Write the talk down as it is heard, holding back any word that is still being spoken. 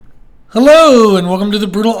Hello, and welcome to the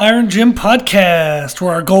Brutal Iron Gym podcast,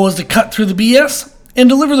 where our goal is to cut through the BS and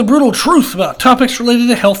deliver the brutal truth about topics related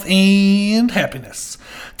to health and happiness.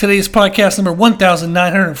 Today's podcast number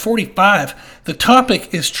 1945. The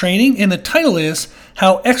topic is training, and the title is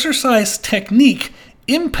How Exercise Technique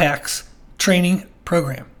Impacts Training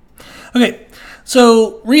Program. Okay,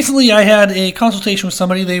 so recently I had a consultation with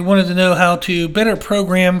somebody. They wanted to know how to better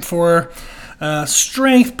program for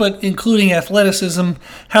strength, but including athleticism,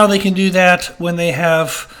 how they can do that when they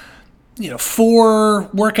have,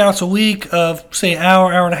 4 workouts a week of, say, an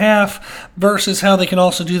hour and a half, versus how they can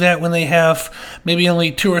also do that when they have maybe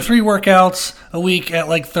only 2 or 3 workouts a week at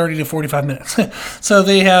like 30 to 45 minutes. So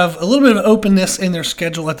they have a little bit of openness in their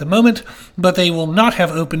schedule at the moment, but they will not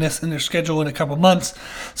have openness in their schedule in a couple months.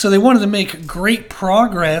 So they wanted to make great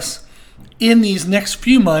progress in these next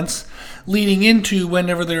few months leading into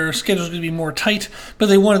whenever their schedule is going to be more tight, but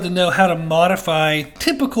they wanted to know how to modify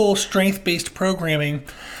typical strength-based programming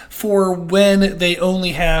for when they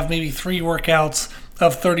only have maybe 3 workouts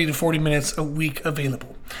of 30 to 40 minutes a week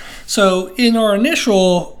available. So in our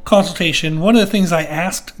initial consultation, one of the things I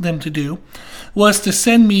asked them to do was to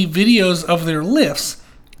send me videos of their lifts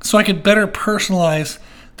so I could better personalize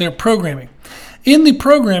their programming. In the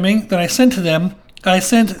programming that I sent them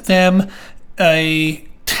a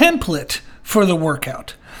template for the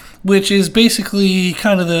workout, which is basically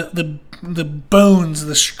kind of the bones,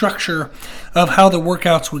 the structure of how the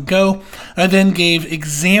workouts would go. I then gave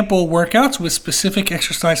example workouts with specific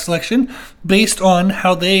exercise selection based on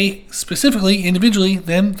how they specifically, individually,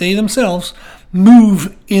 they themselves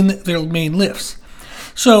move in their main lifts.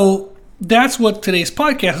 So that's what today's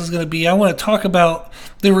podcast is going to be. I want to talk about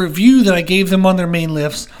the review that I gave them on their main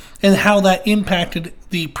lifts and how that impacted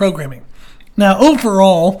the programming. Now,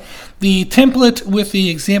 overall, the template with the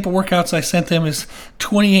example workouts I sent them is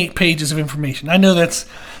 28 pages of information. I know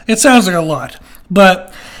it sounds like a lot,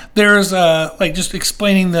 but there's just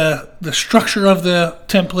explaining the structure of the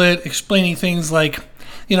template, explaining things like,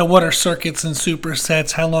 what are circuits and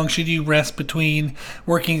supersets, how long should you rest between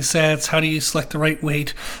working sets, how do you select the right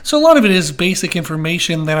weight. So a lot of it is basic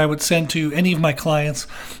information that I would send to any of my clients,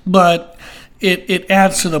 but it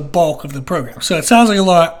adds to the bulk of the program. So it sounds like a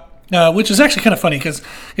lot. Which is actually kind of funny, because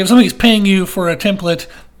if somebody's paying you for a template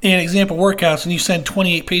and example workouts and you send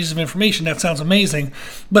 28 pages of information, that sounds amazing,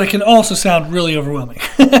 but it can also sound really overwhelming.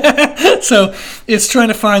 So it's trying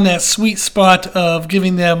to find that sweet spot of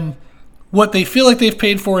giving them what they feel like they've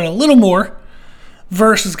paid for and a little more,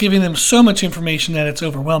 versus giving them so much information that it's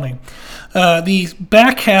overwhelming. The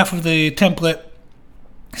back half of the template,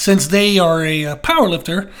 since they are a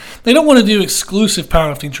powerlifter, they don't want to do exclusive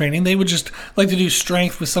powerlifting training. They would just like to do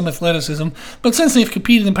strength with some athleticism. But since they've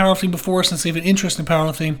competed in powerlifting before, since they have an interest in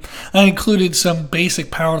powerlifting, I included some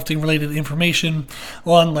basic powerlifting related information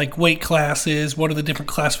on like weight classes, what are the different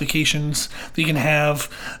classifications that you can have,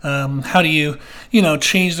 how do you,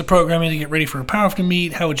 change the programming to get ready for a powerlifting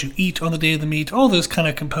meet, how would you eat on the day of the meet, all those kind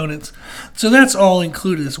of components. So that's all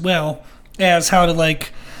included, as well as how to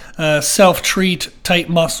self-treat tight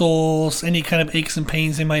muscles, any kind of aches and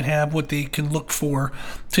pains they might have, what they can look for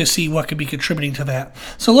to see what could be contributing to that.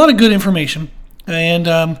 So a lot of good information. And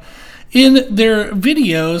in their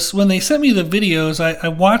videos, when they sent me the videos, I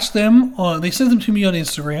watched them. They sent them to me on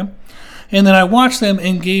Instagram. And then I watched them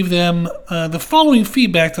and gave them the following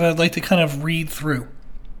feedback that I'd like to kind of read through.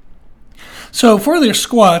 So for their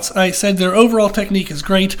squats, I said their overall technique is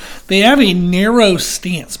great. They have a narrow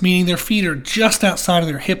stance, meaning their feet are just outside of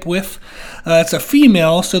their hip width. It's a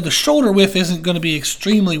female, so the shoulder width isn't going to be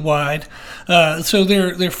extremely wide. So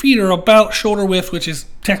their feet are about shoulder width, which is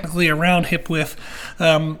technically around hip width.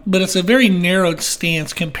 But it's a very narrowed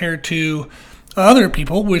stance compared to other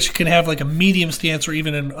people, which can have like a medium stance or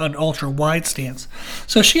even an ultra wide stance.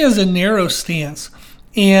 So she has a narrow stance,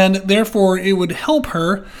 and therefore it would help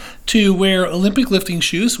her to wear Olympic lifting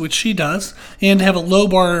shoes, which she does, and have a low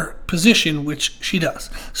bar position, which she does.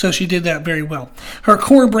 So she did that very well. Her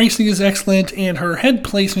core bracing is excellent, and her head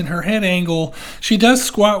placement, her head angle, she does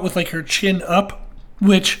squat with like her chin up,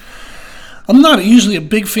 which I'm not usually a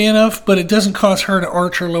big fan of, but it doesn't cause her to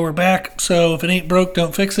arch her lower back. So if it ain't broke,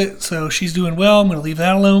 don't fix it. So she's doing well. I'm going to leave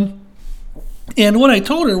that alone. And what I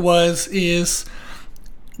told her is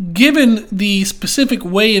given the specific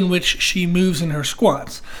way in which she moves in her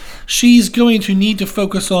squats, she's going to need to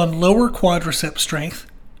focus on lower quadricep strength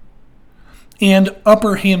and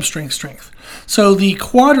upper hamstring strength. So the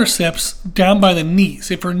quadriceps down by the knees,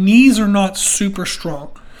 if her knees are not super strong,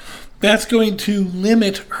 that's going to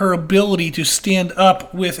limit her ability to stand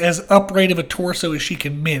up with as upright of a torso as she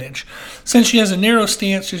can manage. Since she has a narrow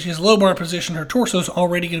stance, she has a low bar position, her torso is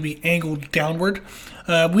already going to be angled downward.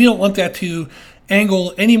 We don't want that to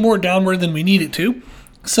angle any more downward than we need it to.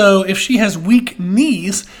 So if she has weak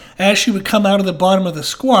knees, as she would come out of the bottom of the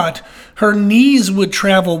squat, her knees would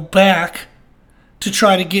travel back to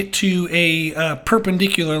try to get to a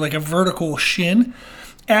perpendicular, like a vertical shin,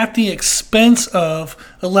 at the expense of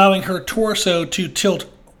allowing her torso to tilt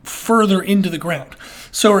further into the ground.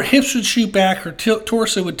 So her hips would shoot back, her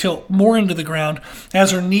torso would tilt more into the ground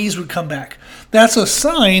as her knees would come back. That's a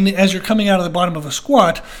sign, as you're coming out of the bottom of a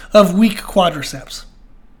squat, of weak quadriceps.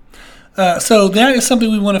 So that is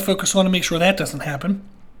something we want to focus on to make sure that doesn't happen.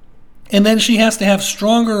 And then she has to have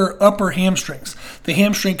stronger upper hamstrings, the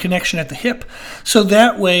hamstring connection at the hip, so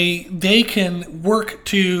that way they can work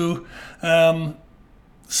to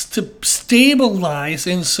stabilize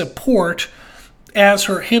and support as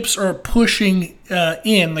her hips are pushing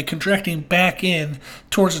in, like contracting back in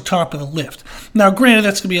towards the top of the lift. Now, granted,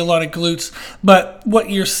 that's going to be a lot of glutes, but what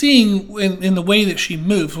you're seeing in the way that she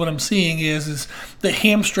moves, what I'm seeing is the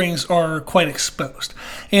hamstrings are quite exposed.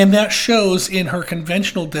 And that shows in her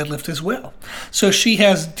conventional deadlift as well. So she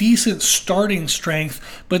has decent starting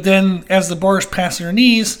strength, but then as the bar is passing her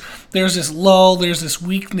knees, there's this lull, there's this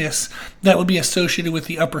weakness that would be associated with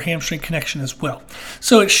the upper hamstring connection as well.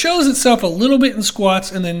 So it shows itself a little bit in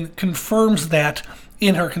squats and then confirms that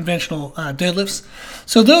in her conventional deadlifts.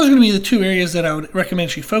 So those are going to be the two areas that I would recommend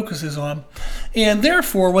she focuses on. And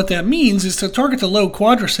therefore, what that means is to target the low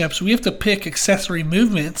quadriceps, we have to pick accessory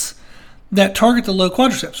movements that target the low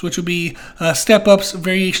quadriceps, which would be step-ups,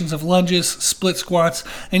 variations of lunges, split squats,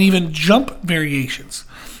 and even jump variations.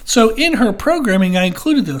 So in her programming, I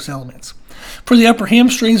included those elements. For the upper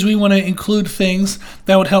hamstrings, we want to include things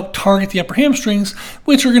that would help target the upper hamstrings,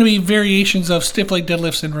 which are going to be variations of stiff leg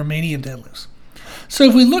deadlifts and Romanian deadlifts. So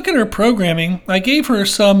if we look at her programming, I gave her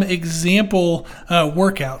some example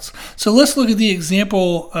workouts. So let's look at the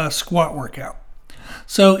example squat workout.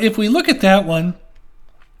 So if we look at that one,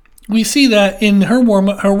 we see that in her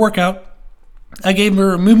workout, I gave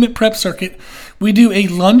her a movement prep circuit. We do a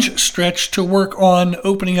lunge stretch to work on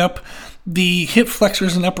opening up the hip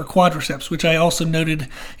flexors and upper quadriceps, which I also noted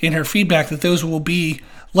in her feedback that those will be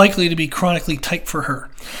likely to be chronically tight for her.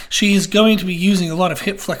 She's going to be using a lot of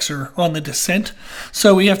hip flexor on the descent,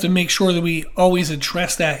 so we have to make sure that we always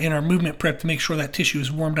address that in our movement prep to make sure that tissue is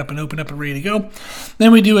warmed up and opened up and ready to go.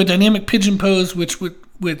 Then we do a dynamic pigeon pose, which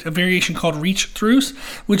with a variation called reach throughs,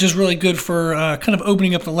 which is really good for kind of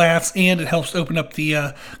opening up the lats, and it helps open up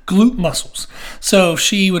the glute muscles. So if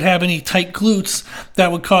she would have any tight glutes,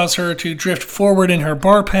 that would cause her to drift forward in her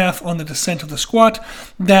bar path on the descent of the squat.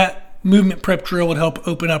 That movement prep drill would help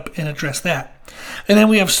open up and address that. And then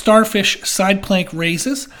we have starfish side plank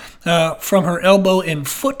raises from her elbow and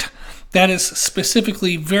foot. That is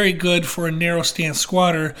specifically very good for a narrow stance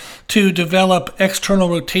squatter to develop external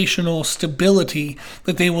rotational stability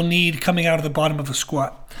that they will need coming out of the bottom of a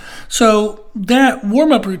squat. So that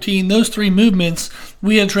warm-up routine, those three movements,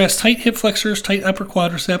 we address tight hip flexors, tight upper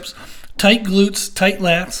quadriceps, tight glutes, tight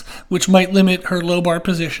lats, which might limit her low bar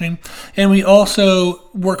positioning. And we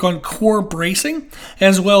also work on core bracing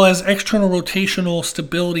as well as external rotational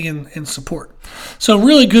stability and support. So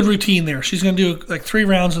really good routine there. She's going to do like 3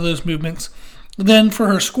 rounds of those movements. Then for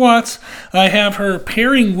her squats, I have her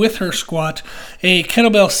pairing with her squat a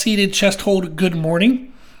kettlebell seated chest hold good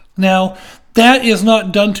morning. Now, that is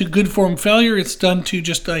not done to good form failure. It's done to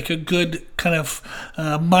just like a good kind of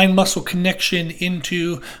mind-muscle connection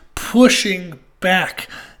into pushing back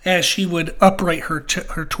as she would upright her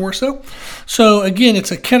torso. So again,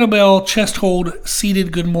 it's a kettlebell chest hold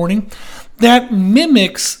seated good morning. That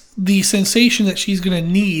mimics the sensation that she's going to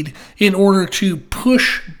need in order to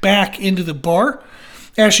push back into the bar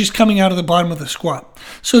as she's coming out of the bottom of the squat.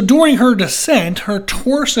 So during her descent, her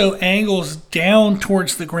torso angles down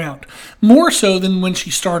towards the ground, more so than when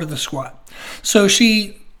she started the squat. So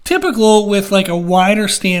she typical with like a wider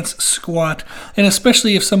stance squat, and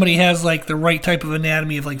especially if somebody has like the right type of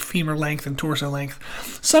anatomy of like femur length and torso length.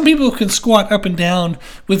 Some people can squat up and down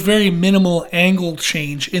with very minimal angle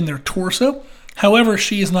change in their torso. However,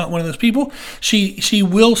 she is not one of those people. She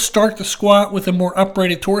will start the squat with a more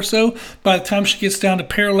uprighted torso. By the time she gets down to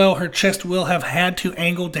parallel, her chest will have had to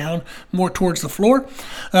angle down more towards the floor.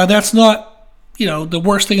 That's not the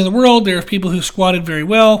worst thing in the world. There are people who squatted very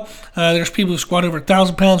well. There's people who squat over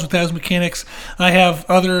 1,000 pounds with those mechanics. I have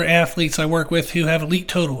other athletes I work with who have elite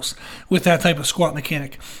totals with that type of squat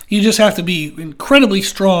mechanic. You just have to be incredibly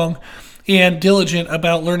strong and diligent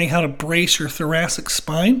about learning how to brace your thoracic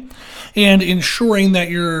spine and ensuring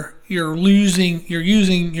that you're using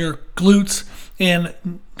your glutes and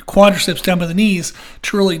quadriceps down by the knees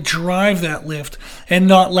to really drive that lift and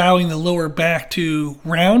not allowing the lower back to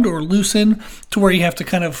round or loosen to where you have to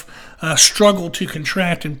kind of struggle to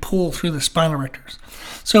contract and pull through the spinal erectors.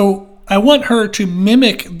 So I want her to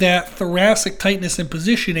mimic that thoracic tightness and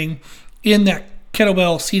positioning in that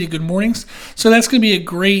kettlebell seated good mornings. So that's going to be a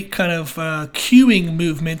great kind of cueing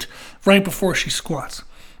movement right before she squats.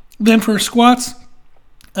 Then for squats,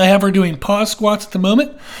 I have her doing pause squats at the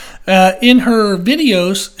moment. In her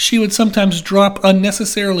videos, she would sometimes drop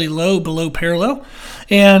unnecessarily low below parallel,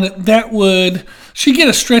 and that would, she'd get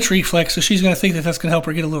a stretch reflex, so she's going to think that that's going to help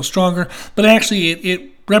her get a little stronger, but actually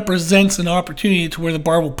it represents an opportunity to where the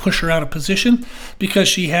bar will push her out of position because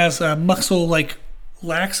she has a muscle like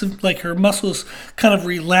her muscles kind of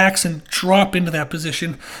relax and drop into that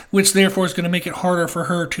position, which therefore is going to make it harder for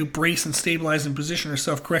her to brace and stabilize and position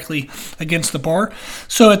herself correctly against the bar.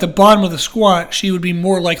 So at the bottom of the squat, she would be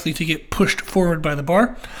more likely to get pushed forward by the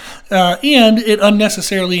bar, and it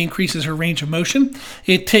unnecessarily increases her range of motion.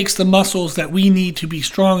 It takes the muscles that we need to be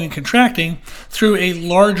strong and contracting through a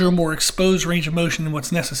larger, more exposed range of motion than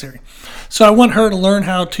what's necessary. So I want her to learn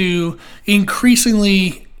how to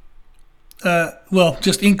increasingly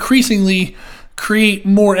create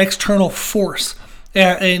more external force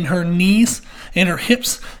in her knees and her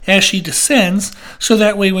hips as she descends, so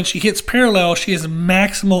that way when she hits parallel, she has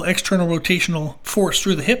maximal external rotational force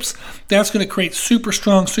through the hips. That's going to create super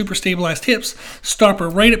strong, super stabilized hips, stop her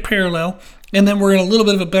right at parallel, and then we're in a little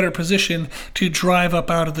bit of a better position to drive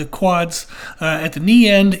up out of the quads at the knee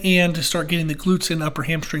end and to start getting the glutes and upper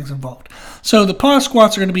hamstrings involved. So the pause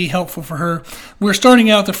squats are going to be helpful for her. We're starting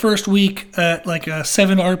out the first week at like a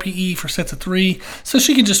 7 RPE for sets of 3, so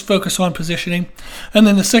she can just focus on positioning. And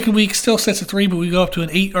then the second week, still sets of 3, but we go up to an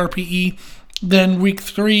 8 RPE. Then week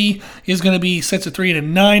 3 is going to be sets of 3 at a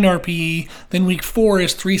 9 RPE. Then week 4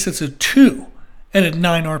 is 3 sets of 2 at a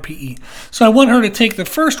 9 RPE. So I want her to take the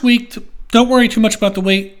first week to don't worry too much about the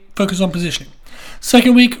weight, focus on positioning.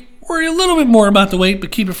 Second week, worry a little bit more about the weight, but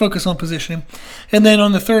keep her focus on positioning. And then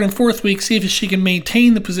on the third and fourth week, see if she can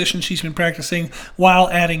maintain the position she's been practicing while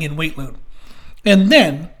adding in weight load. And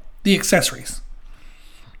then the accessories.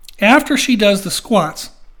 After she does the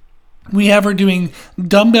squats, we have her doing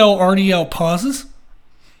dumbbell RDL pauses.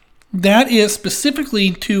 That is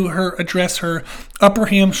specifically to address her upper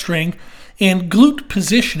hamstring and glute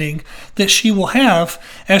positioning that she will have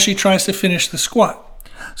as she tries to finish the squat.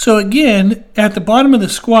 So again, at the bottom of the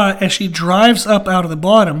squat, as she drives up out of the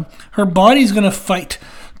bottom, her body's going to fight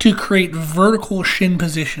to create vertical shin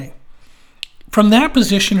positioning. From that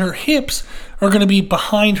position, her hips are going to be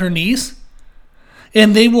behind her knees,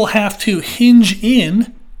 and they will have to hinge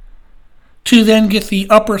in to then get the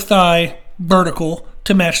upper thigh vertical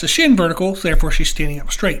to match the shin vertical, so therefore she's standing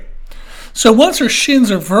up straight. So once her shins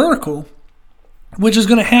are vertical, which is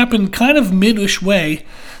going to happen kind of mid-ish way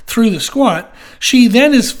through the squat, she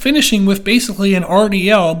then is finishing with basically an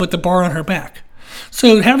RDL, but the bar on her back.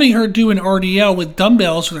 So having her do an RDL with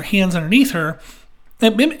dumbbells with her hands underneath her,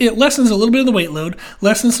 it lessens a little bit of the weight load,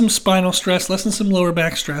 lessens some spinal stress, lessens some lower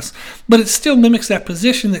back stress, but it still mimics that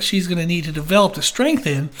position that she's going to need to develop the strength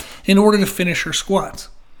in order to finish her squats.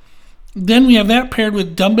 Then we have that paired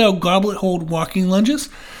with dumbbell goblet hold walking lunges.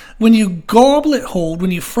 When you goblet hold,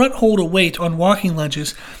 when you front hold a weight on walking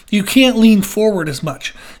lunges, you can't lean forward as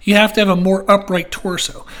much. You have to have a more upright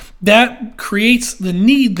torso. That creates the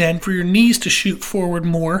need then for your knees to shoot forward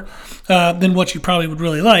more than what you probably would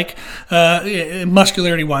really like,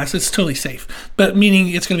 muscularity-wise. It's totally safe, but meaning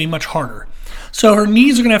it's going to be much harder. So her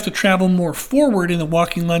knees are going to have to travel more forward in the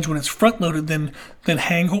walking lunge when it's front-loaded than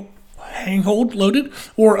hang hold loaded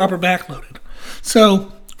or upper back loaded.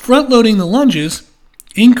 So front-loading the lunges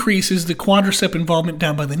increases the quadricep involvement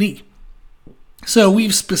down by the knee. So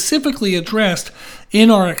we've specifically addressed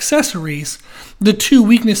in our accessories the two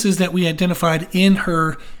weaknesses that we identified in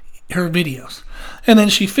her videos. And then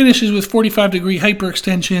she finishes with 45-degree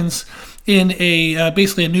hyperextensions in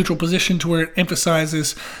basically a neutral position to where it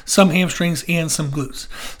emphasizes some hamstrings and some glutes.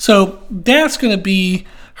 So that's going to be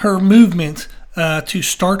her movement to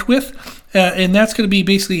start with, and that's going to be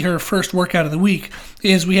basically her first workout of the week.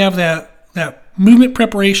 Is we have that movement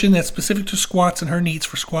preparation that's specific to squats and her needs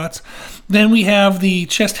for squats. Then we have the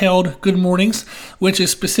chest held good mornings, which is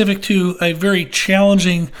specific to a very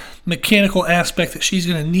challenging mechanical aspect that she's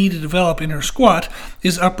going to need to develop in her squat,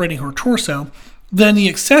 is uprighting her torso. Then the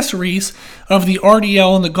accessories of the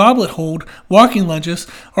RDL and the goblet hold walking lunges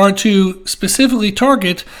are to specifically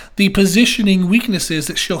target the positioning weaknesses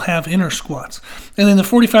that she'll have in her squats. And then the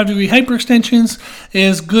 45-degree hyperextensions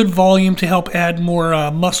is good volume to help add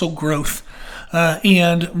more muscle growth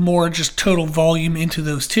and more just total volume into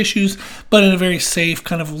those tissues, but in a very safe,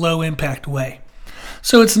 kind of low impact way.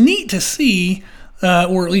 So it's neat to see,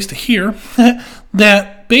 or at least to hear,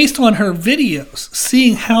 that based on her videos,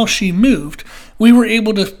 seeing how she moved, we were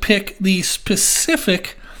able to pick the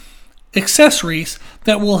specific accessories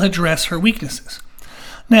that will address her weaknesses.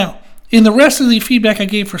 Now, in the rest of the feedback I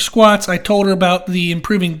gave for squats, I told her about the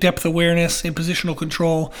improving depth awareness and positional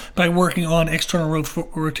control by working on external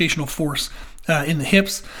rotational force in the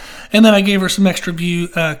hips. And then I gave her some extra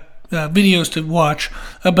videos to watch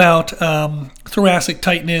about thoracic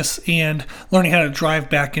tightness and learning how to drive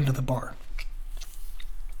back into the bar.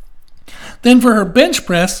 Then for her bench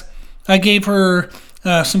press, I gave her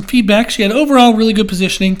some feedback. She had overall really good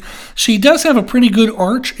positioning. She does have a pretty good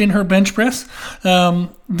arch in her bench press.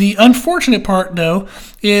 The unfortunate part, though,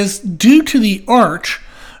 is due to the arch,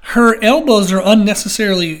 her elbows are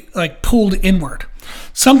unnecessarily pulled inward.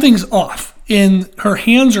 Something's off. Her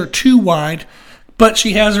hands are too wide, but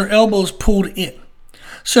she has her elbows pulled in.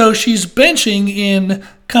 So she's benching in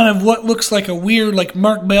kind of what looks like a weird, like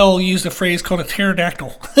Mark Bell used a phrase called a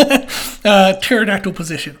pterodactyl, pterodactyl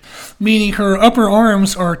position, meaning her upper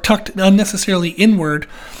arms are tucked unnecessarily inward,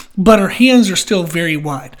 but her hands are still very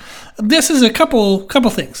wide. This is a couple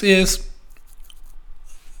things. It's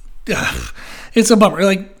a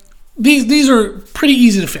bummer. These are pretty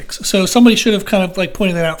easy to fix. So somebody should have kind of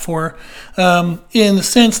pointed that out for her, in the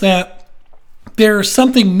sense that there's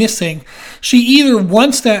something missing. She either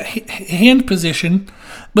wants that hand position,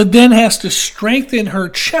 but then has to strengthen her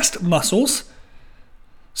chest muscles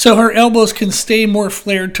so her elbows can stay more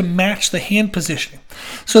flared to match the hand positioning.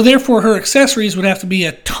 So therefore, her accessories would have to be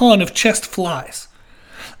a ton of chest flies,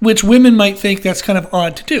 which women might think that's kind of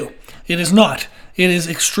odd to do. It is not. It is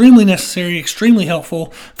extremely necessary, extremely helpful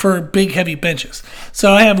for big, heavy benches.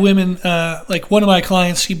 So I have women, like one of my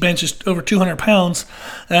clients, she benches over 200 pounds,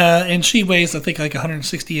 and she weighs, I think,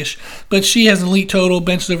 160-ish. But she has an elite total,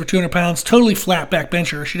 benches over 200 pounds, totally flat back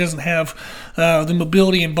bencher. She doesn't have the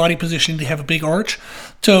mobility and body position to have a big arch.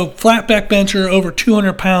 So flat back bencher, over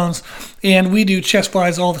 200 pounds, and we do chest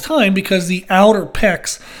flies all the time because the outer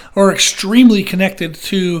pecs are extremely connected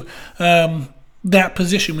to that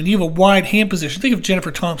position. When you have a wide hand position, think of Jennifer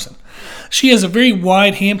Thompson. She has a very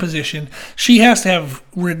wide hand position. She has to have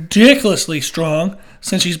ridiculously strong,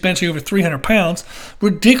 since she's benching over 300 pounds,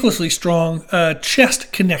 ridiculously strong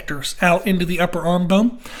chest connectors out into the upper arm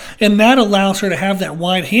bone. And that allows her to have that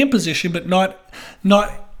wide hand position, but not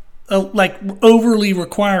overly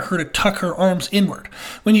require her to tuck her arms inward.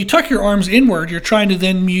 When you tuck your arms inward, you're trying to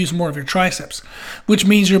then use more of your triceps, which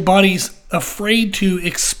means your body's afraid to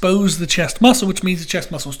expose the chest muscle, which means the chest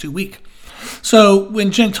muscle is too weak. So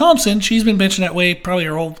when Jen Thompson, she's been benching that way probably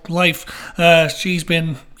her whole life. She's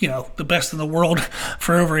been, the best in the world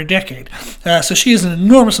for over a decade. So she has an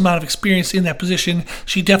enormous amount of experience in that position.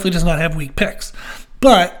 She definitely does not have weak pecs.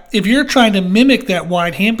 But if you're trying to mimic that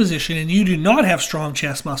wide hand position and you do not have strong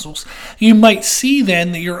chest muscles, you might see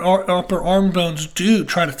then that your upper arm bones do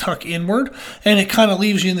try to tuck inward, and it kind of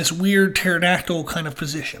leaves you in this weird pterodactyl kind of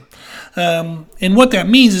position. And what that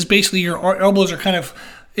means is basically your elbows are kind of,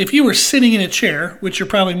 if you were sitting in a chair, which you're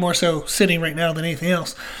probably more so sitting right now than anything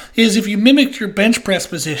else, is if you mimicked your bench press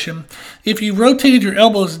position, if you rotated your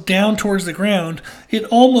elbows down towards the ground, it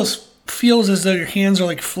almost feels as though your hands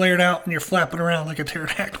are flared out and you're flapping around like a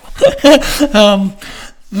pterodactyl.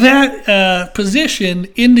 That position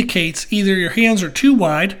indicates either your hands are too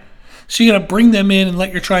wide, so you got to bring them in and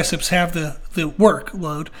let your triceps have the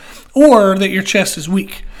workload, or that your chest is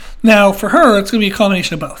weak. Now, for her, it's going to be a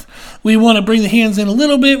combination of both. We want to bring the hands in a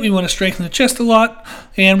little bit, we want to strengthen the chest a lot,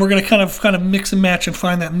 and we're going to kind of mix and match and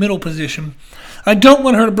find that middle position. I don't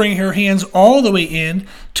want her to bring her hands all the way in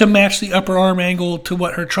to match the upper arm angle to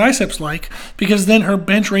what her triceps like, because then her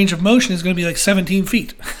bench range of motion is going to be 17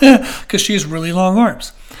 feet because she has really long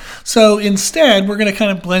arms. So instead, we're going to kind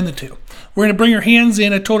of blend the two. We're going to bring her hands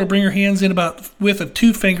in. I told her to bring her hands in about width of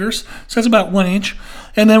 2 fingers, so that's about 1 inch.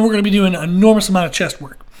 And then we're going to be doing an enormous amount of chest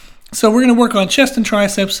work. So we're going to work on chest and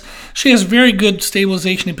triceps. She has very good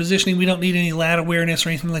stabilization and positioning. We don't need any lat awareness or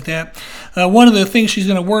anything like that. One of the things she's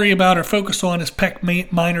going to worry about or focus on is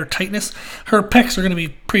pec minor tightness. Her pecs are going to be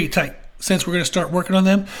pretty tight since we're going to start working on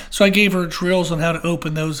them. So I gave her drills on how to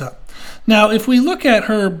open those up. Now, if we look at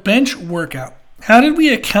her bench workout, how did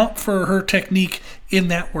we account for her technique in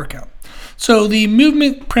that workout? So the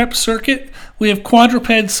movement prep circuit, we have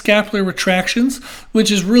quadruped scapular retractions, which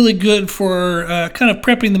is really good for kind of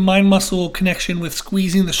prepping the mind muscle connection with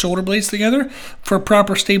squeezing the shoulder blades together for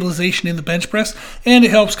proper stabilization in the bench press. And it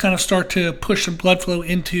helps kind of start to push some blood flow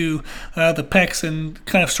into the pecs and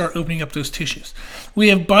kind of start opening up those tissues. We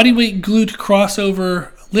have bodyweight glute crossover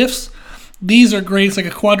lifts. These are great. It's like a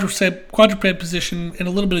quadruped position and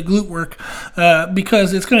a little bit of glute work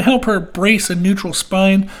because it's going to help her brace a neutral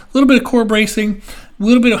spine, a little bit of core bracing, a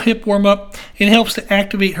little bit of hip warm-up. It helps to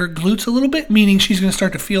activate her glutes a little bit, meaning she's going to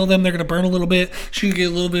start to feel them. They're going to burn a little bit. She can get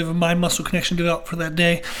a little bit of a mind-muscle connection developed for that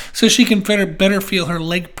day so she can better feel her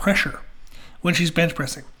leg pressure when she's bench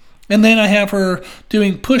pressing. And then I have her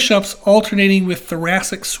doing push-ups alternating with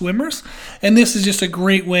thoracic swimmers. And this is just a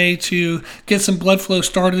great way to get some blood flow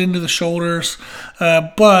started into the shoulders,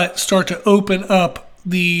 but start to open up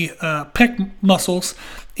the pec muscles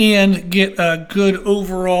and get a good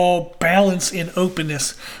overall balance and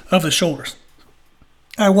openness of the shoulders.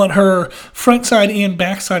 I want her front side and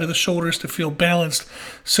back side of the shoulders to feel balanced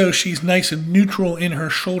so she's nice and neutral in her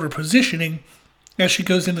shoulder positioning as she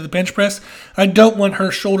goes into the bench press. I don't want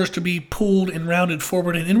her shoulders to be pulled and rounded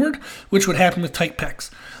forward and inward, which would happen with tight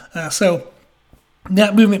pecs. So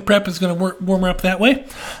that movement prep is going to warm her up that way.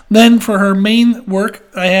 Then for her main work,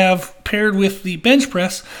 I have paired with the bench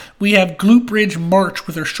press, we have glute bridge march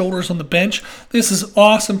with her shoulders on the bench. This is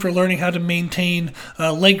awesome for learning how to maintain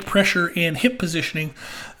leg pressure and hip positioning.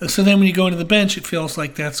 So then when you go into the bench, it feels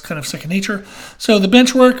like that's kind of second nature. So the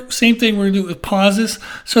bench work, same thing, we're going to do it with pauses.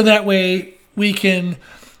 So that way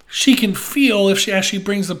she can feel as she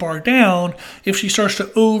brings the bar down, if she starts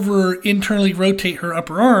to internally rotate her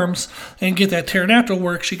upper arms and get that pterodactyl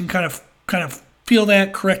work, she can kind of feel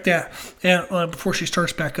that, correct that before she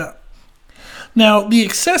starts back up. Now, the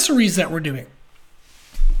accessories that we're doing,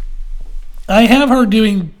 I have her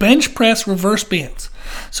doing bench press reverse bands.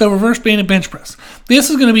 So reverse band and bench press. This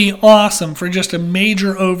is going to be awesome for just a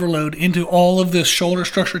major overload into all of the shoulder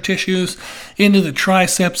structure tissues, into the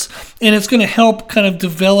triceps, and it's going to help kind of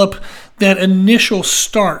develop that initial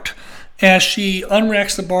start as she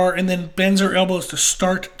unracks the bar and then bends her elbows to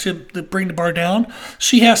start to bring the bar down.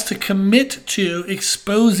 She has to commit to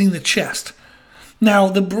exposing the chest. Now,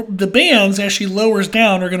 the bands, as she lowers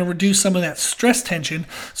down, are going to reduce some of that stress tension,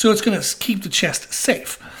 so it's going to keep the chest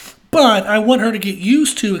safe. But I want her to get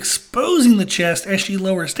used to exposing the chest as she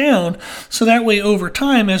lowers down, so that way over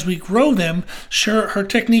time, as we grow them, her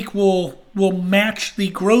technique will match the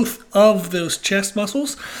growth of those chest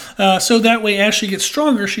muscles. So that way, as she gets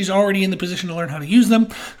stronger, she's already in the position to learn how to use them.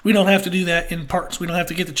 We don't have to do that in parts. We don't have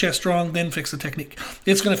to get the chest strong, then fix the technique.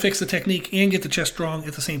 It's going to fix the technique and get the chest strong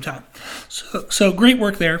at the same time. So great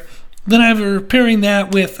work there. Then I have her pairing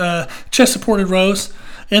that with chest-supported rows.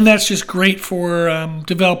 And that's just great for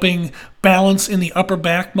developing balance in the upper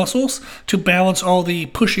back muscles to balance all the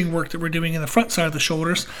pushing work that we're doing in the front side of the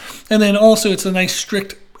shoulders. And then also it's a nice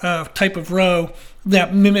strict type of row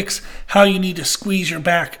that mimics how you need to squeeze your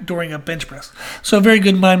back during a bench press. So very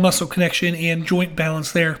good mind-muscle connection and joint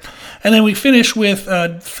balance there. And then we finish with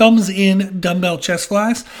thumbs-in dumbbell chest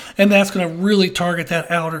flies, and that's going to really target that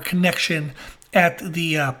outer connection at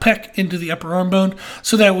the pec into the upper arm bone,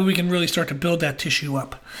 so that way we can really start to build that tissue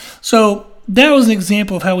up. So that was an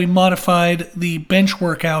example of how we modified the bench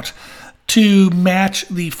workout to match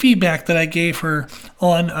the feedback that I gave her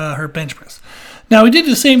on her bench press. Now, we did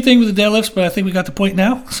the same thing with the deadlifts, but I think we got the point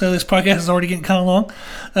now, so this podcast is already getting kind of long.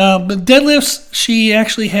 But deadlifts, she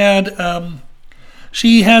actually had...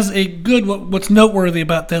 she has a good... What's noteworthy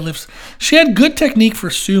about deadlifts, she had good technique for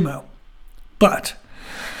sumo, but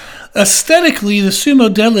aesthetically, the sumo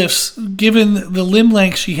deadlifts, given the limb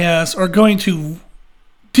length she has, are going to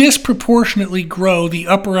disproportionately grow the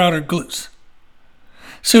upper outer glutes.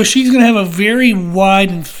 So she's going to have a very wide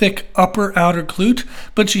and thick upper outer glute,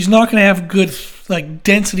 but she's not going to have good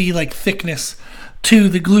density, thickness to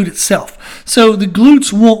the glute itself. So the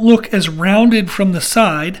glutes won't look as rounded from the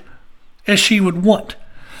side as she would want.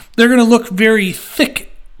 They're going to look very thick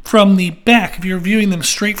from the back. If you're viewing them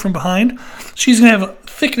straight from behind, she's going to have a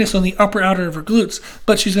thickness on the upper outer of her glutes,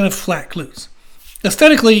 but she's going to have flat glutes.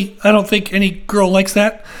 Aesthetically, I don't think any girl likes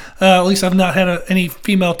that. At least I've not had any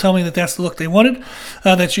female tell me that that's the look they wanted.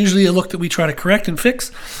 That's usually a look that we try to correct and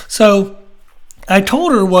fix. So I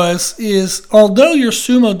told her although your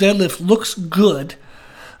sumo deadlift looks good,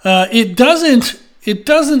 it doesn't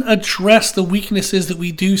address the weaknesses that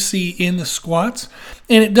we do see in the squats,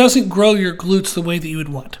 and it doesn't grow your glutes the way that you would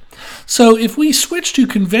want. So if we switch to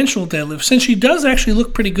conventional deadlift, since she does actually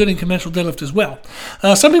look pretty good in conventional deadlift as well.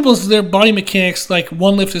 Some people's their body mechanics, like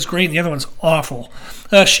one lift is great and the other one's awful.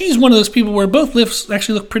 She's one of those people where both lifts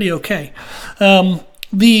actually look pretty okay.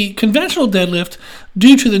 The conventional deadlift,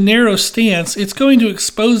 due to the narrow stance, it's going to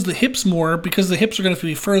expose the hips more because the hips are going to have to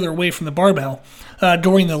be further away from the barbell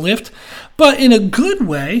during the lift. But in a good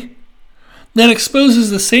way, that exposes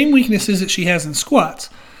the same weaknesses that she has in squats.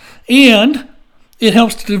 And it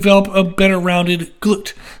helps to develop a better rounded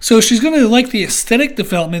glute. So she's going to like the aesthetic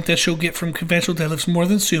development that she'll get from conventional deadlifts more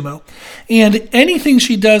than sumo. And anything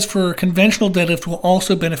she does for conventional deadlift will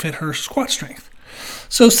also benefit her squat strength.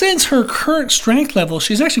 So since her current strength level,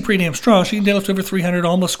 she's actually pretty damn strong. She can deadlift over 300,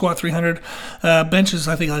 almost squat 300. Benches,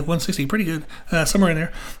 I think, like 160, pretty good, somewhere in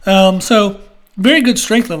there. So very good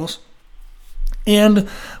strength levels. And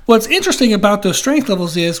what's interesting about those strength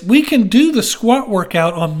levels is we can do the squat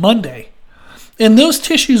workout on Monday, and those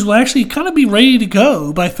tissues will actually kind of be ready to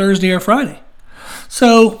go by Thursday or Friday.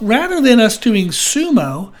 So rather than us doing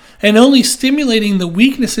sumo and only stimulating the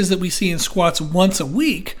weaknesses that we see in squats once a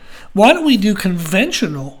week, why don't we do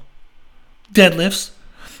conventional deadlifts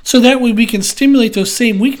so that way we can stimulate those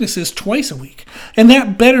same weaknesses twice a week? And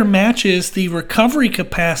that better matches the recovery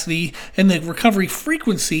capacity and the recovery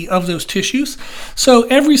frequency of those tissues. So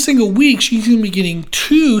every single week, she's going to be getting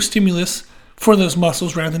 2 stimulus for those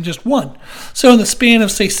muscles rather than just 1. So in the span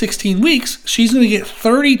of, say, 16 weeks, she's going to get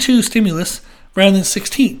 32 stimulus rather than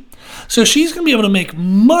 16. So she's going to be able to make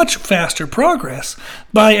much faster progress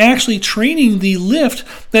by actually training the lift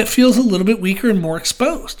that feels a little bit weaker and more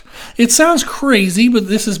exposed. It sounds crazy, but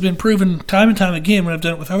this has been proven time and time again when I've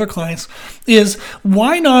done it with other clients, is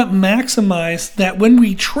why not maximize that when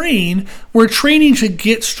we train, we're training to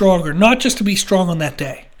get stronger, not just to be strong on that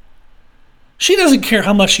day. She doesn't care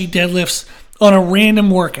how much she deadlifts on a random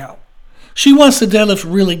workout. She wants to deadlift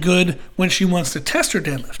really good when she wants to test her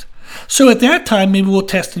deadlift. So at that time, maybe we'll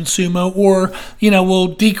test in sumo, or we'll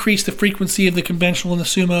decrease the frequency of the conventional and the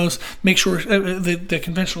sumos, make sure the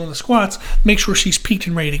conventional and the squats, make sure she's peaked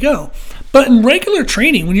and ready to go. But in regular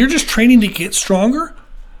training, when you're just training to get stronger,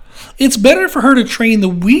 it's better for her to train the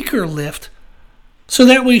weaker lift, so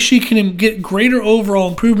that way she can get greater overall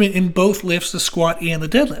improvement in both lifts, the squat and the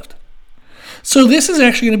deadlift. So this is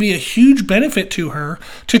actually going to be a huge benefit to her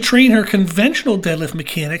to train her conventional deadlift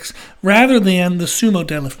mechanics rather than the sumo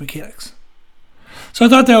deadlift mechanics. So I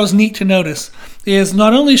thought that was neat to notice, is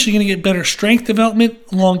not only is she going to get better strength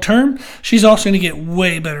development long term, she's also going to get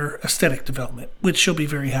way better aesthetic development, which she'll be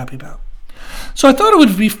very happy about. So I thought it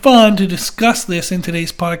would be fun to discuss this in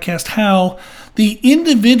today's podcast, how the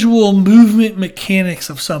individual movement mechanics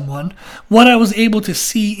of someone, what I was able to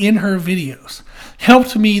see in her videos,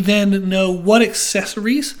 helped me then know what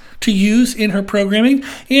accessories to use in her programming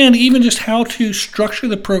and even just how to structure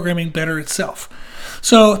the programming better itself.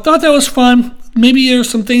 So I thought that was fun. Maybe there's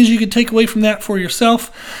some things you could take away from that for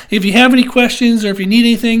yourself. If you have any questions or if you need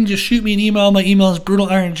anything, just shoot me an email. My email is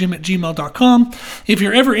brutalirongym@gmail.com. If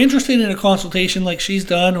you're ever interested in a consultation like she's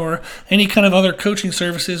done or any kind of other coaching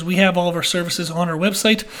services, we have all of our services on our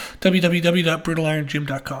website,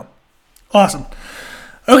 www.brutalirongym.com. Awesome.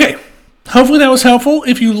 Okay. Hopefully that was helpful.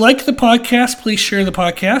 If you like the podcast, please share the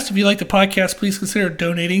podcast. If you like the podcast, please consider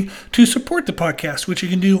donating to support the podcast, which you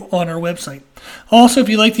can do on our website. Also, if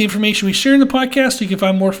you like the information we share in the podcast, you can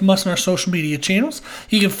find more from us on our social media channels.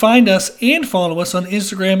 You can find us and follow us on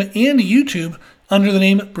Instagram and YouTube under the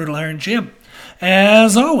name Brutal Iron Gym.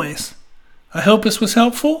 As always, I hope this was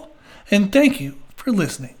helpful, and thank you for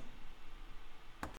listening.